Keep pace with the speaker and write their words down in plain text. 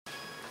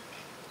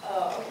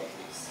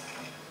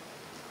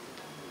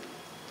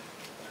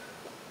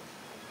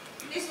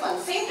This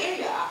one, same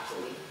area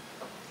actually.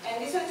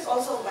 And this one is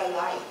also by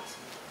light.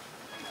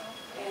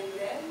 And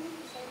then,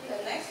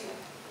 the next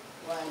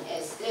one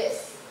is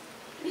this.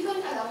 Hindi ko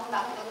rin alam kung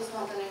bakit ako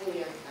gusto ng New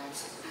York Times.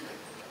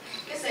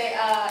 Kasi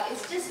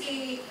it's just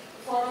a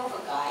photo of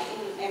a guy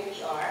in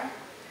MPR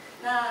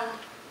na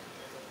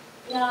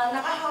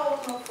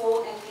nakahawak ng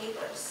phone and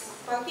papers.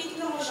 Pag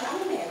titignan mo siya,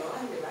 ano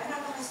meron, di ba?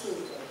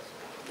 Napaka-simple.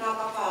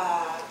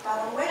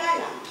 Parang wala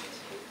lang.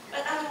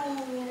 But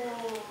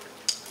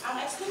ang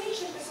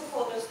explanation ko sa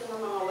photos ko ng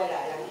mga wala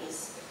lang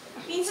is,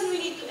 minsan we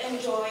need to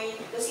enjoy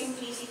the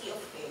simplicity of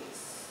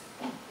things.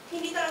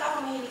 Hindi talaga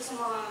ako mahilig sa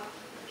mga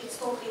it's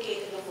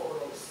complicated na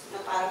photos, na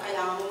parang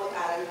kailangan mo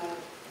mag-aral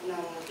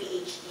ng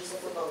PhD sa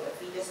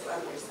photography just to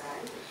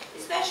understand.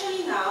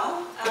 Especially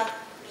now,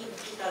 at the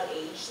digital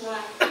age, na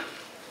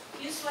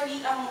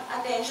usually ang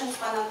attention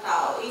span ng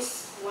tao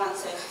is 1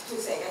 second, 2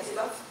 seconds,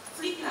 diba?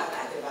 Flip na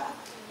ba, diba?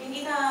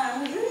 Hindi na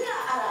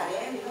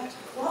aralin, diba?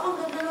 Wow,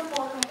 ang ganda ng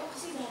photo nito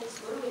kasi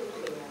siguro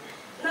ganito ganyan.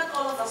 Not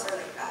all of us are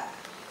like that.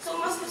 So,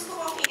 mas gusto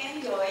kong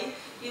i-enjoy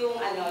yung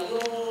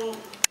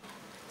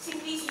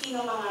simplicity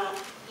ng mga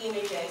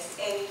images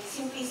and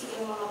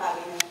simplicity ng mga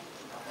bagay na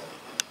nakikita ko.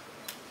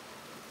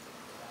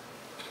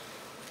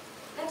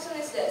 Next one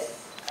is this.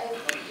 I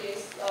took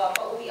this,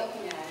 pauwi ako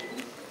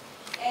niyan.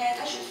 And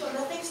as usual,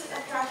 the things that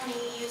attract me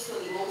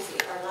usually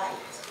mostly are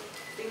light.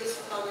 Because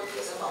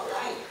photography is about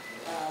light.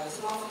 Sa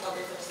mga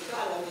photographers dito,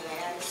 alam nila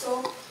yan.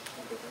 So,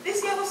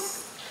 this guy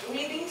was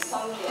reading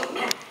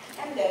something,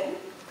 and then,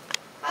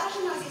 parang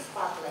siya nasa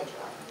spotlight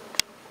lang.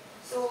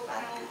 So,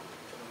 parang,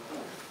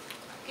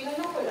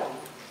 kinanong ko lang.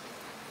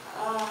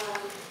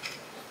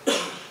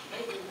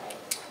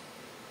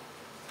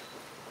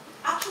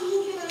 Actually,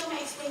 hindi ko na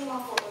ma-explain yung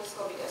mga photos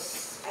ko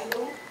because I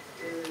don't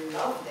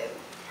love them.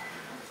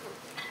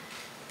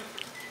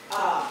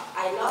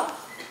 I love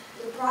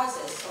the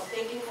process of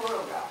taking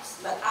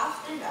photographs, but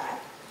after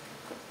that,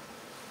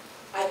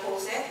 I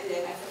post it and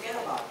then I forget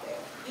about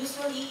them.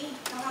 Usually,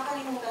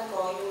 nakakalimutan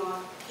ko yung mga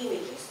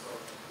images ko.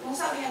 Nung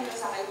sabi nga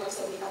sa akin,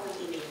 mag-submit ako ng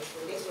images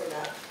ko, this or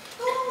that,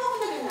 tawag ako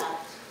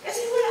naganap.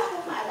 Kasi wala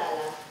akong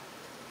maalala.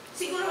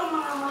 Siguro ang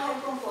mga mahal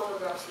kong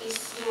photographs is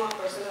yung mga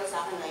personal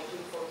sa akin, like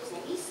yung photos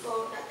ng East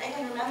Coast, that I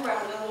can remember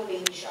hanggang nung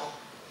baby siya.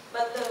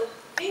 But the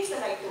things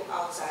that I took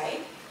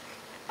outside,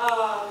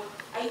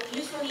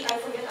 I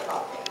forget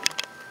about them.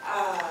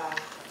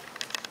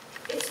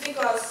 It's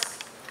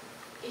because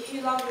if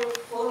you love your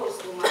photos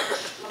too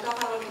much,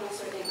 magkakaroon ka ng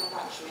certain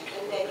attachment,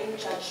 and then yung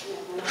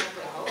judgment mo ng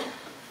crowd.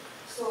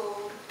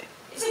 So,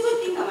 it's a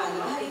good thing naman,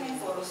 mahalin mo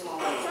yung photos mo.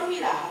 But for me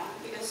lang,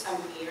 because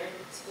I'm weird,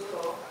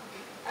 siguro,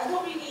 I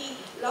don't really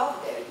love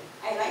them.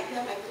 I like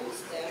them, I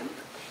post them,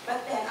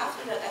 but then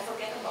after that, I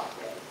forget about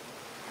them.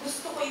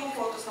 Gusto ko yung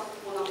photos na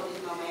kukunan ko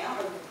din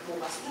mamaya or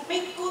bukas.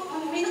 May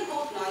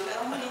nag-quote na,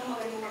 pero hindi ako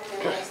magaling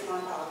mag-memorize sa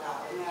mga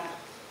tao-tao na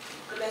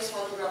the best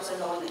photographs are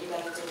the one that you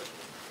like to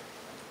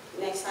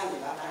next time,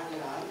 diba? Parang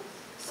gano'n.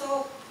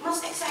 So,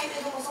 mas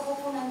excited ako sa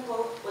kukunan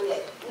ko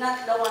ulit,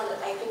 not the one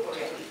that I took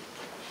already.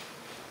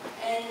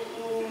 And,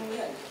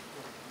 yun.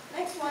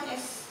 Next one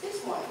is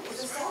this one.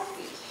 It's a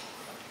selfie.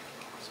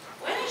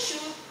 When I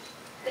shoot,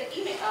 the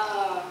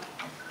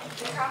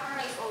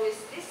camera is always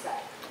this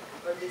side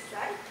or this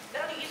side.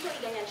 Pero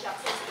usually ganyan siya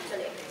kasi sa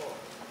leeg ko.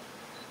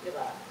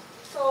 Diba?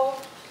 So,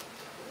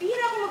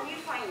 bihira ako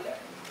mag-viewfinder.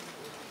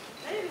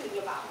 Narinig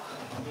niyo ba ako?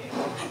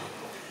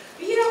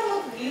 Bihira ako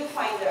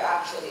mag-viewfinder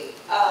actually.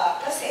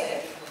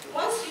 Kasi,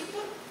 once you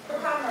put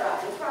the camera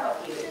in front of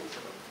you,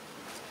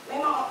 may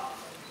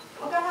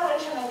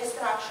magkakaroon siya ng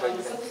distraction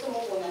sa gusto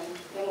mo kunan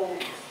ng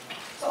moment.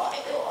 So,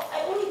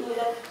 I only do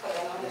that pag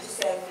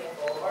nag-selfie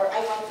ako, or I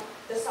want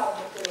the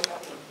subject to look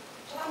at me.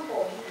 Tsaka ang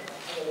pogi.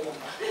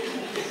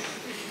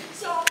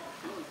 So,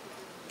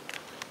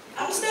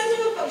 ang style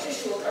ng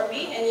pag-shoot, or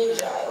being a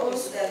ninja, I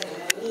always tell you,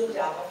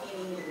 ninja ako,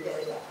 feeling ninja,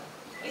 diba?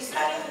 Is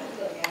tayo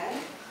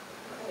ganyan,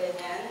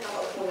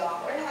 nakaupo lang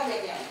ako, or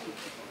nakaganyan.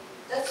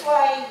 That's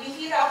why,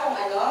 bihira akong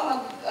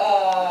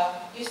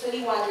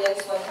usually one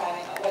lens, one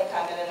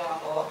camera lang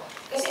ako.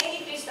 Kasi I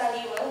need to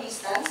study well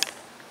distance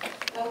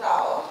ng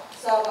tao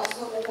sa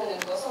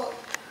kukunan ko. So,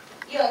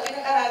 yun,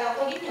 pinag-aralan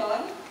ko din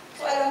yun.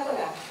 So, alam ko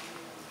na.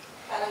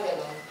 Parang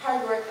gano'n.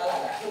 Hard work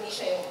talaga. Hindi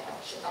siya yung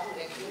shoot ako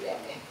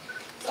nag-lente.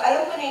 So,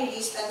 alam ko na yung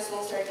distance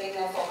ng certain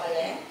na focal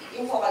length.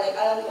 Yung focal length,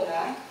 alam ko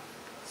na.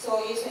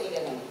 So, usually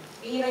gano'n.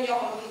 Bihira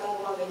niyo ako makita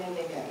mga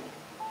ganyan-ganyan.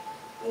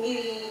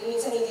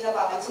 Minsan hindi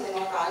napapansin ng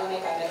mga tao na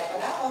may camera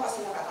pala ako kasi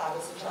nakatago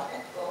sa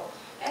jacket ko.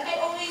 And I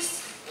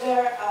always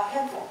wear a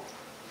headphone.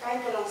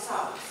 Kahit walang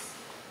sounds.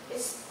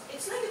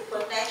 It's like a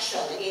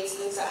protection against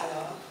dun sa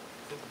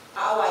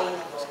aawayin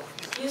ako.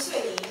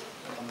 Usually,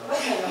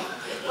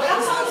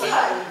 walang sounds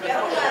yan.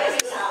 Pero kunwari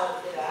may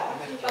sound, diba?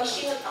 Pag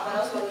sinot ako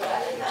na sa mga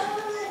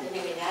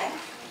ganyan.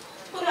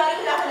 Kunwari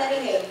wala ka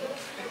narinig.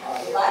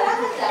 Diba?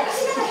 Lakad lang.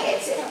 Kasi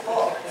naka-headset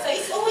ako. So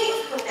it's a way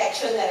of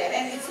protection na rin.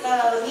 And it's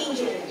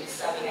ninja moves,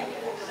 sabi nga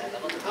nila.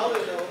 Now we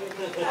know.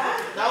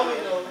 Now we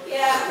know.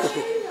 Yeah,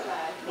 actually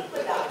naman.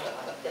 Wala.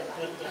 Diba?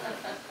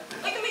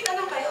 May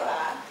tanong kayo,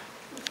 ha?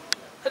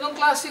 Anong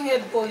klase? klaseng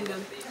headphone yan?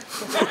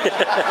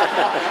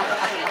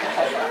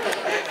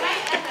 May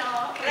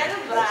Red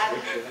brand.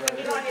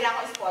 Hindi naman nila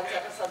ako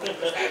sponsor sa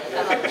dito.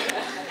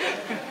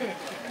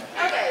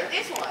 Okay,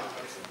 this one.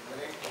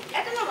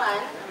 Ito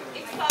naman,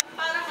 it's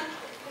parang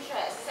set ko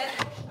siya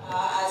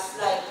as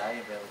like,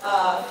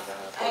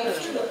 I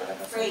feel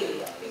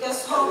afraid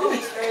because Hong Kong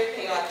is very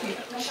chaotic.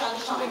 Masyado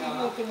siyang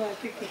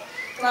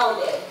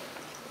crowded.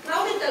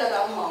 Crowded talaga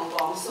ang Hong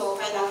Kong, so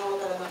kailangan mo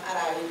talagang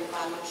aralin kung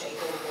paano siya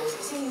i-compose.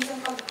 Kasi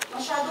minsan pag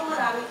masyadong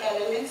maraming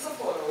elements sa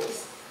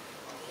photos,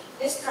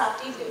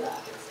 destructive, di ba?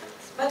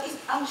 But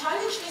ang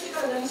challenge kasi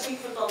talaga ng street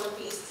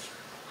photography is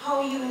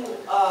how you,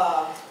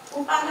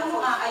 kung paano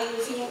mo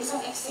aayusin yung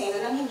isang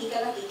eksena nang hindi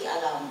ka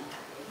nakikialam,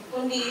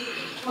 kundi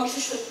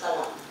magsushoot ka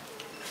lang.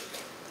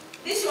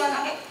 This one,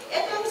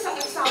 ito ang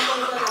isang example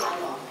ko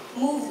ng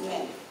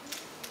movement.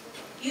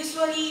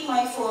 Usually,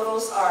 my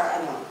photos are,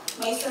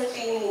 may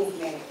certain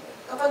movement.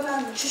 Kapag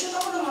nag-shoot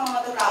ako ng mga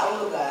matataong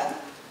lugar,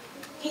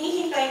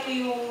 hinihintay ko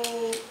yung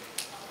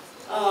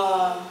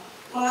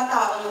mga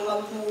tao na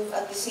mag-move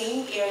at the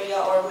same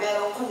area or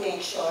merong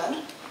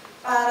connection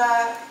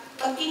para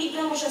pag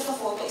tinignan mo siya sa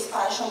photo is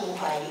para siyang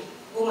buhay,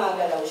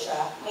 gumagalaw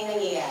siya, may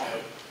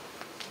nangyayari.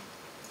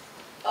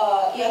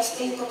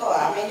 I-explain ko to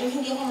medyo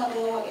hindi ako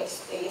marunong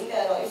mag-explain,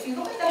 pero if you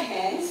look at the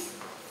hands,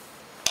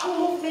 ang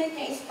movement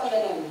niya is pa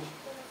ganun.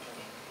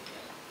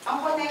 Ang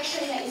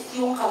connection niya is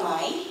yung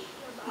kamay,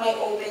 may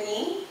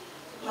opening,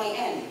 may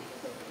end.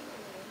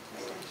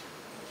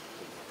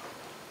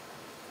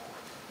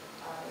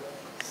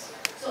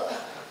 So,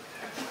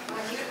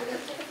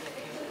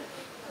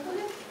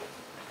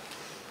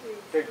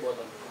 Third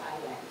bottom.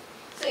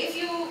 so if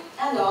you,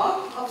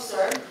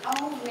 observe, ang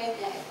movement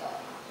niya ito.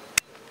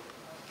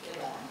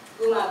 Diba?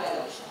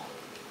 Gumagalaw siya.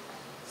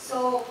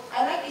 So,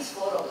 I like this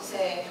photo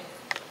kasi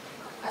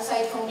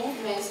aside from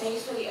movements na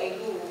usually I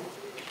do,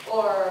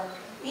 or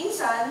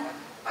minsan,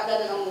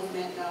 pagano ng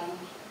movement ng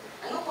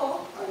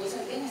or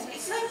minsan ganyan.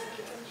 It's like,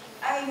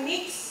 I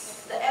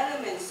mix the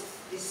elements of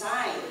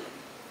design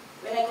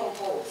when I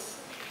compose.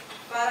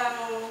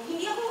 Parang,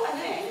 hindi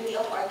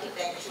ako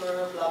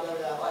architecture, blah, blah,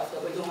 blah,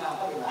 OFW nga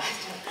ako, diba?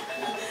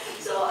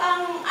 So,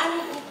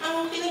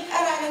 ang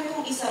pinag-aralan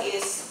kong isa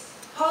is,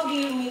 how do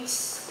you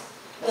mix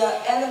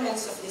the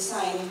elements of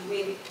design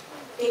with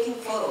taking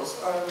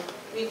photos, or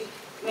with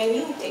when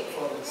you take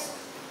photos?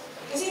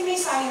 Kasi may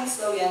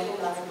science daw yan kung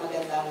bakit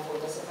maganda ang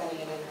photo sa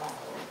paningin ng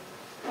tao.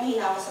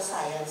 Mahina ako sa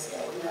science,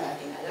 kaya huwag na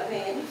natin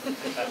alamin.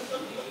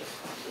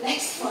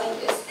 Next one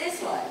is this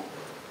one.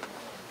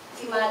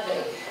 Si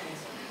Madre.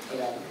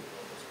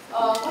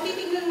 Kung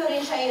titignan mo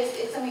rin siya,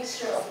 it's a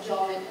mixture of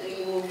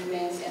geometry,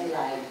 movements, and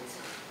light.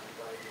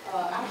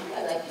 Actually,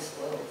 I like this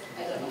photo.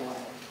 I don't know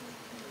why.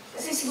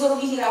 Kasi siguro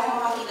bihira ako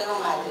makakita ng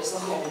Madre sa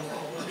Hong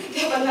Kong.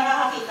 Kaya pag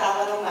nakakakita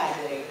ka ng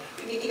Madre,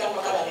 titikan mo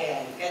talaga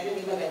yan. Kaya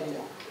hindi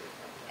maganda.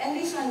 And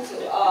this one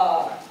too,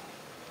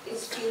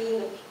 it's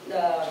feeling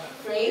the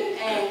frame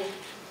and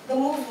the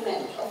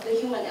movement of the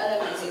human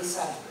elements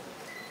inside.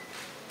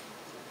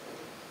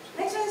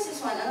 Next one is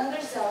this one,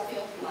 another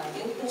selfie of mine.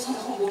 Hindi ko saan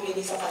akong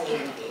bumili sa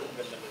palengke.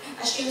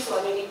 As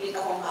usual, nilipit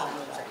akong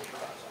camera.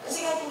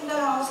 Kasi kahit punta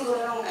lang ako siguro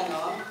ng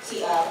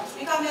CR,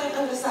 may camera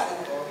talaga sa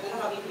akin ko na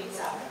nakabibig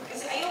sa akin.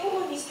 Kasi ayaw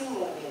ko mag-miss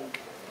yung moment.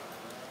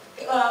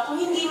 Kung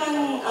hindi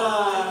man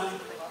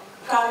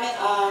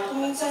kung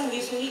minsan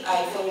usually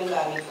iPhone yung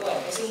gamit ko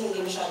kasi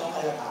hindi masyadong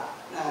halata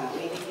na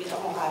may bibit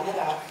akong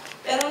camera.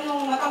 Pero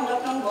nung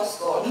matanggap ng boss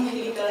ko,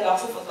 mahilig talaga ako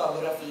sa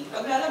photography.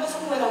 Pag lalabas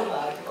akong walang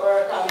bag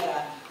or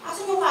camera,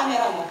 asan yung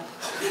camera mo?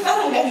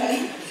 Parang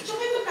gano'n. So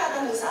may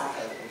magtatanong sa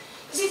akin.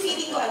 Kasi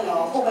feeling ko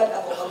hubad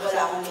ako pag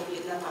wala akong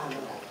bibit ng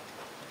camera.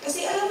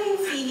 Kasi alam mo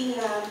yung feeling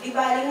na di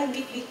baling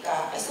nagbitbit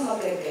ka, ay sa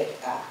mag-regret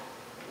ka.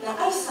 Na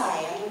ay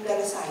sayang,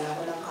 nagdala sana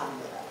ako ng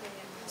camera.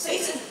 So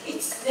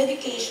it's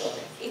dedication.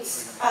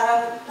 It's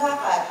parang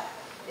dapat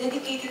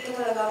dedicated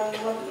ka talagang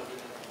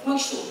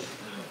mag-shoot.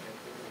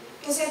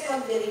 Kasi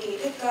pag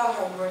dedicated ka,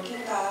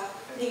 hardworking ka,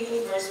 the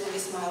universe will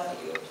smile at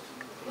you.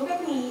 Look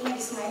at me,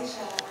 nag-smile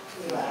siya.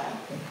 Diba?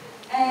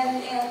 And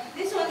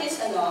this one is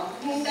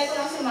hintay ko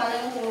lang si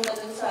Mala yung pumunta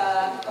dun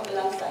sa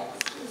kabilang side.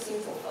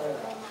 Simple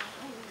photograph.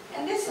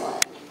 And this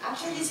one,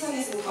 actually this one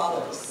is in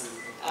colors.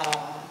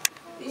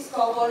 This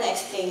couple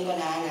na-explain ko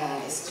na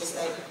it's just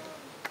like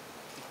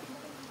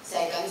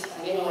seconds,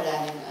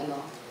 wala ng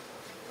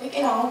may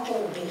kailangan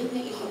po, bilit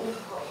na ihon.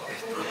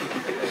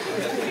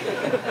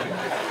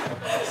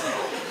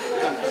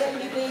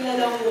 Hindi ko yung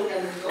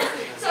nalamunan ko.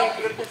 So,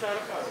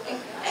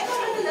 eto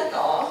na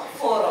to,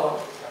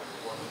 photo.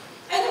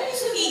 And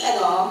usually,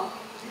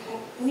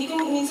 hindi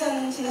ko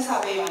minsan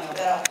sinasabi yung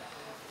pero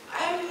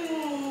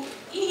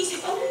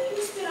iniisip, ano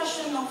yung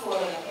inspiration ng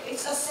photo na to?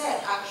 It's a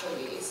set,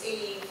 actually. It's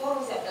a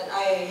photo set that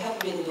I have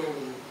been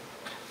doing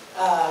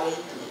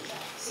lately.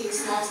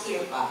 Since last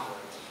year pa.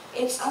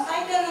 Ang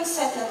title ng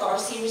set na to, or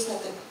series na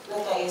to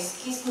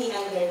is Kiss Me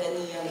Under the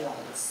Neon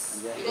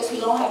Lights. Because we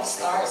don't have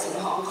stars in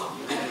Hong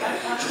Kong.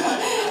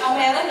 Ang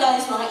meron doon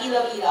is mga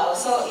ilaw-ilaw.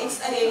 So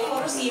it's a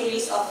photo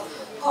series of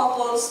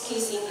couples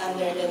kissing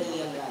under the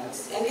neon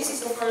lights. And this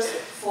is the first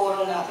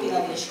photo na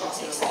pinablish ko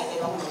kasi excited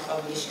ako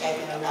mag-publish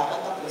kahit na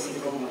dapat tapusin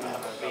ko muna.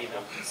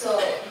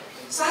 So,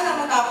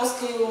 sana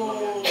matapos ko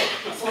yung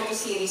photo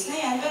series na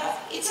yan, pero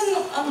it's an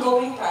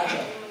ongoing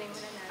project.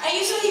 I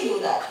usually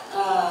do that,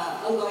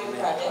 ongoing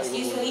projects.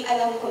 Usually,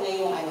 alam ko na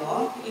yung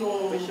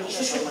yung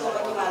isushoot ko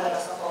pag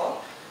lumalabas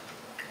ako.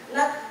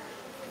 Not,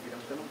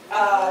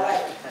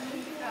 like,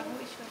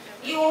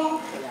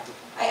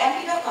 I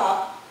empty the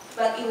cup,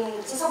 but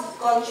sa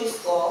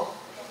subconscious ko,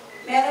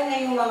 meron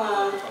na yung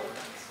mga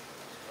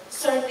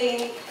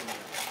certain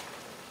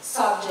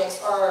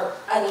subjects or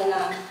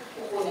na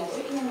kukunan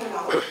ko. Tingnan mo na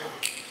ako.